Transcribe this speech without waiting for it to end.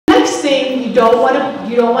thing you don't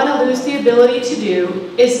want to lose the ability to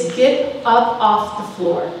do is get up off the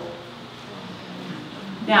floor.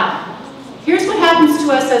 Now, here's what happens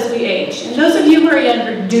to us as we age. And those of you who are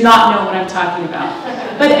younger do not know what I'm talking about.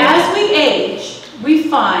 But as we age, we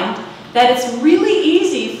find that it's really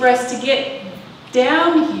easy for us to get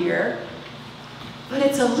down here, but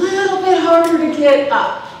it's a little bit harder to get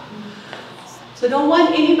up. So don't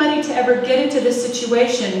want anybody to ever get into this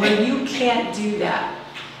situation where you can't do that.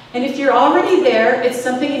 And if you're already there, it's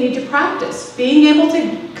something you need to practice. Being able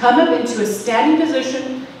to come up into a standing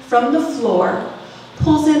position from the floor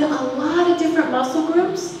pulls in a lot of different muscle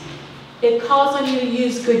groups. It calls on you to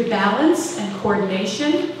use good balance and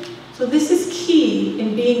coordination. So this is key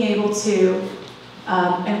in being able to,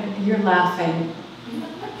 and you're laughing.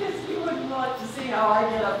 Because you wouldn't want to see how I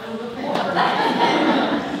get up from the floor.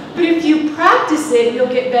 But if you practice it,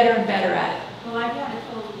 you'll get better and better at it. Well, I've got a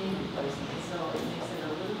total knee replacement, so it makes it a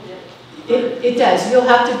little bit... It does. You'll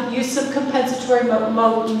have to use some compensatory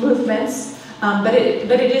movements, but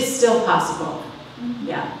it is still possible.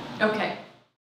 Yeah. Okay.